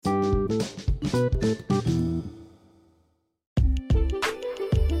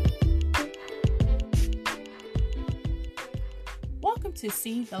to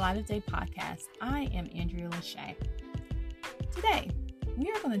See the Light of Day podcast. I am Andrea Lachey. Today, we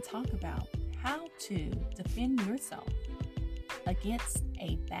are going to talk about how to defend yourself against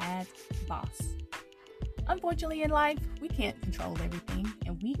a bad boss. Unfortunately, in life, we can't control everything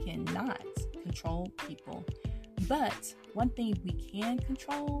and we cannot control people. But one thing we can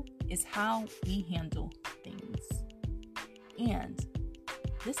control is how we handle things. And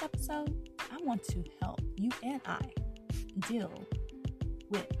this episode, I want to help you and I deal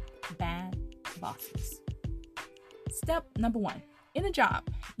with bad bosses. Step number 1. In a job,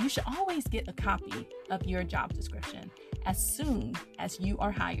 you should always get a copy of your job description as soon as you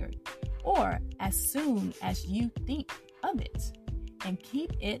are hired or as soon as you think of it, and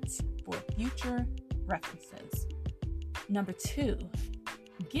keep it for future references. Number 2,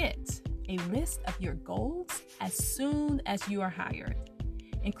 get a list of your goals as soon as you are hired,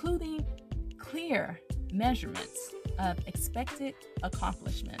 including clear measurements of expected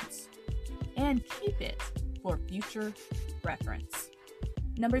accomplishments, and keep it for future reference.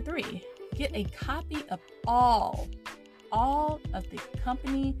 Number 3, get a copy of all of the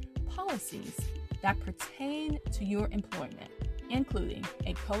company policies that pertain to your employment, including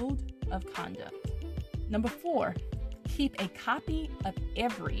a code of conduct. Number 4, keep a copy of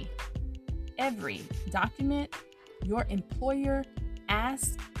every document your employer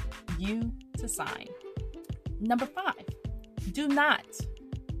asks you to sign. Number 5, do not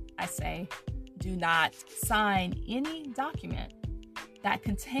sign any document that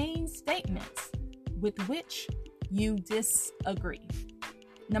contains statements with which you disagree.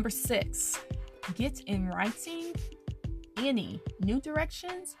 Number 6, get in writing any new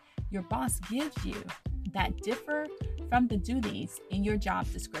directions your boss gives you that differ from the duties in your job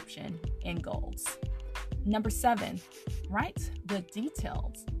description and goals. Number 7, write the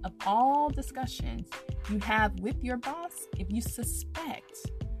details of all discussions you have with your boss if you suspect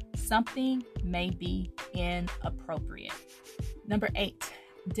something may be inappropriate. Number 8,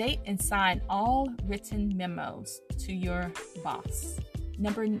 date and sign all written memos to your boss.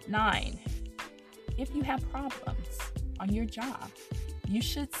 Number 9, if you have problems on your job, you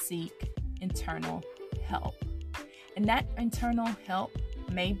should seek internal help. And that internal help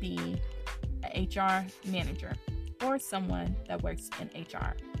may be an HR manager or someone that works in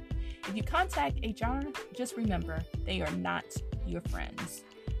HR. If you contact HR, just remember they are not your friends.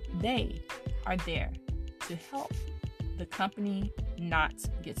 They are there to help the company not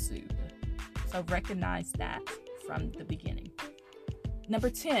get sued. So recognize that from the beginning. Number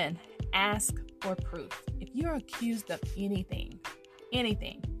 10, ask for proof. If you're accused of anything,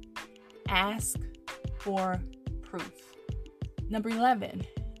 ask for proof. Number 11,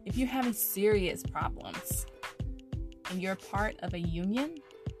 if you're having serious problems and you're part of a union,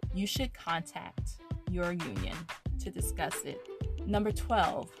 you should contact your union to discuss it. Number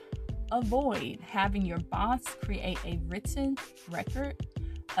 12, avoid having your boss create a written record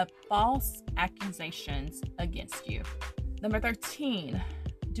of false accusations against you. Number 13,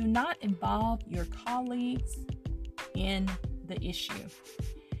 do not involve your colleagues in the issue.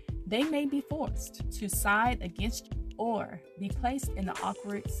 They may be forced to side against you or be placed in an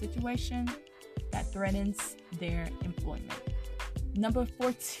awkward situation that threatens their employment. Number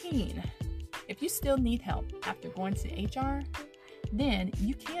 14, if you still need help after going to HR, then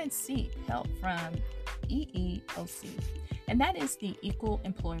you can seek help from EEOC, and that is the Equal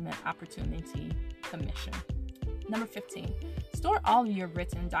Employment Opportunity Commission. Number 15, store all of your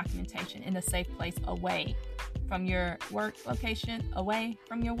written documentation in a safe place away from your work location.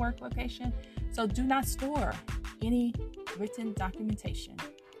 So do not store any written documentation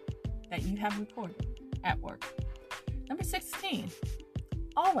that you have recorded at work. Number 16,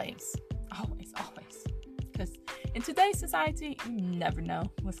 always, because in today's society, you never know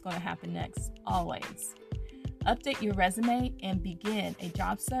what's going to happen next. Always update your resume and begin a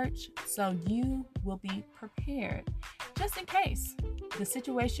job search so you will be prepared just in case the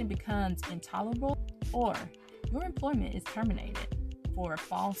situation becomes intolerable or your employment is terminated for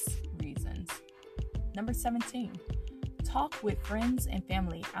false reasons. Number 17, talk with friends and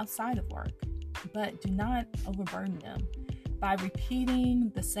family outside of work, but do not overburden them by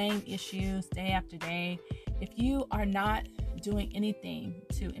repeating the same issues day after day if you are not doing anything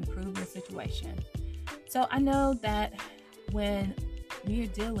to improve your situation. So I know that when we are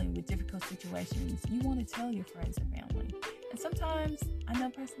dealing with difficult situations, you want to tell your friends and family. And sometimes, I know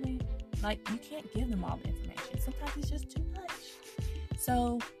personally, you can't give them all the information. Sometimes it's just too much.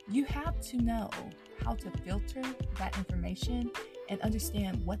 So you have to know how to filter that information and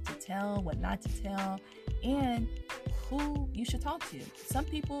understand what to tell, what not to tell, and who you should talk to. Some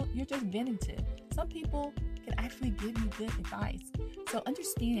people you're just venting to. Some people can actually give you good advice. So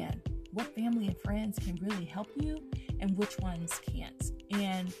understand what family and friends can really help you and which ones can't.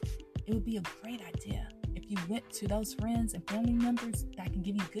 And it would be a great idea if you went to those friends and family members that can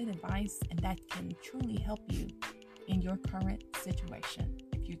give you good advice and that can truly help you in your current situation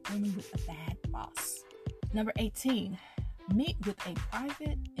if you're dealing with a bad boss. Number 18, meet with a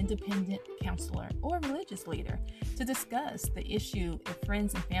private, independent counselor or religious leader to discuss the issue if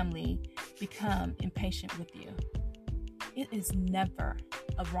friends and family become impatient with you. It is never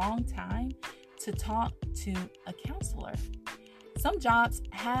a wrong time to talk to a counselor. Some jobs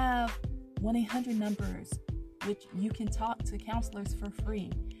have 1-800 numbers which you can talk to counselors for free.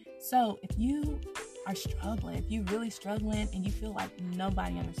 So if you are struggling, if you're really struggling and you feel like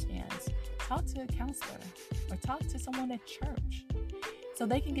nobody understands, talk to a counselor or talk to someone at church so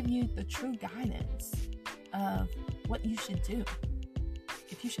they can give you the true guidance of what you should do,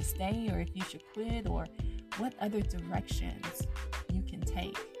 if you should stay or if you should quit, or what other directions you can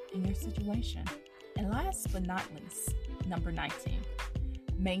take in your situation. And last but not least, number 19,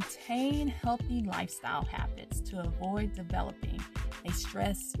 maintain healthy lifestyle habits to avoid developing a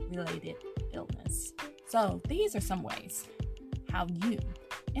stress-related illness. So these are some ways how you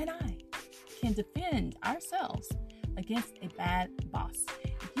and I can defend ourselves against a bad boss.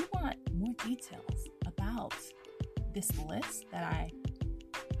 If you want more details about this list that I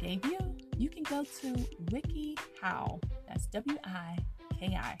gave you, you can go to WikiHow. That's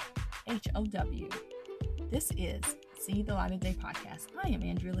WIKIHOW. This is See the Light of Day podcast. I am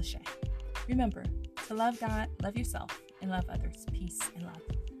Andrea Lachey. Remember to love God, love yourself, and love others. Peace and love.